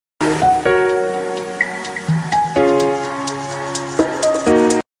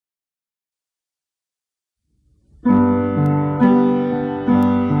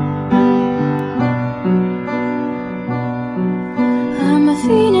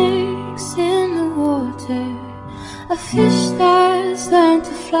sparks in the water, a fish that's learned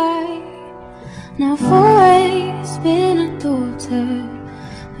to fly. Now for Wei's been a daughter,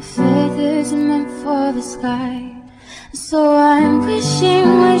 her feathers are meant for the sky. So I'm wishing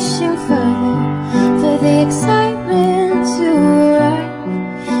further for the excitement to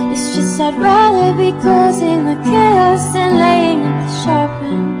arrive. It's just I'd rather be causing the chaos than laying at the sharp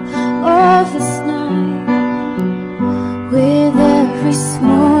end of this night. With every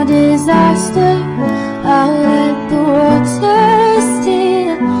small disaster, I'll let the water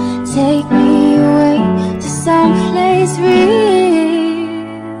steer, take me away to someplace real.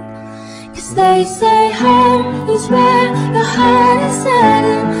 'Cause they say home is where the heart is set,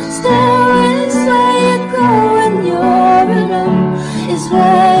 and still is where you go when you're alone, is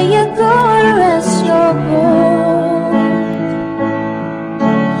where you go to rest your bones.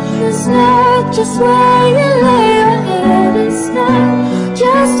 It's not just where you lay your head, it's not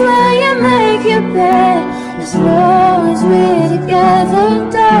just where you make your bed. As long as we're together,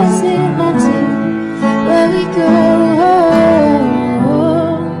 does it matter where we go?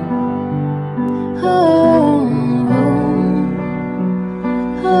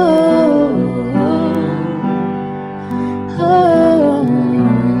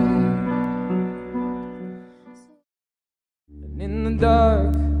 In the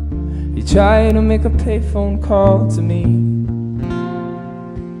dark, you try to make a payphone call to me,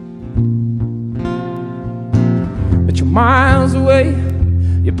 but you're miles away,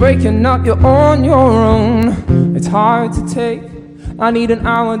 you're breaking up, you're on your own. It's hard to take, I need an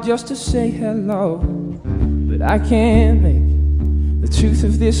hour just to say hello, but I can't make the truth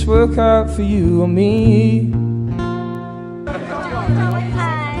of this work out for you or me.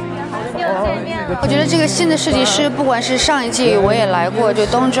 我觉得这个新的设计师，不管是上一季我也来过，就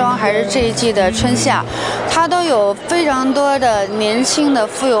冬装，还是这一季的春夏，它都有非常多的年轻的、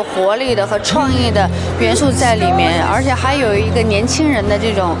富有活力的和创意的元素在里面，而且还有一个年轻人的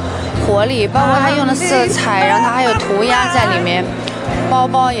这种活力，包括它用的色彩，然后它还有涂鸦在里面。包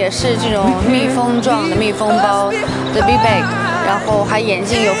包也是这种密封状的密封包的 B bag， 然后还眼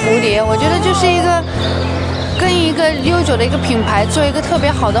镜有蝴蝶，我觉得就是一个。 跟一个悠久的一个品牌做一个特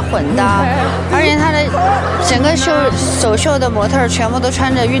别好的混搭，而且它的整个首秀的模特全部都穿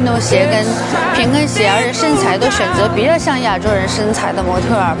着运动鞋跟平跟鞋，而且身材都选择比较像亚洲人身材的模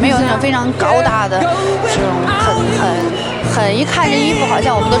特，没有那种非常高大的这种很一看这衣服好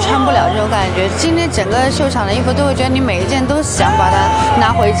像我们都穿不了这种感觉。今天整个秀场的衣服都会觉得你每一件都想把它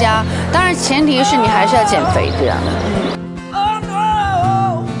拿回家，当然前提是你还是要减肥这样的。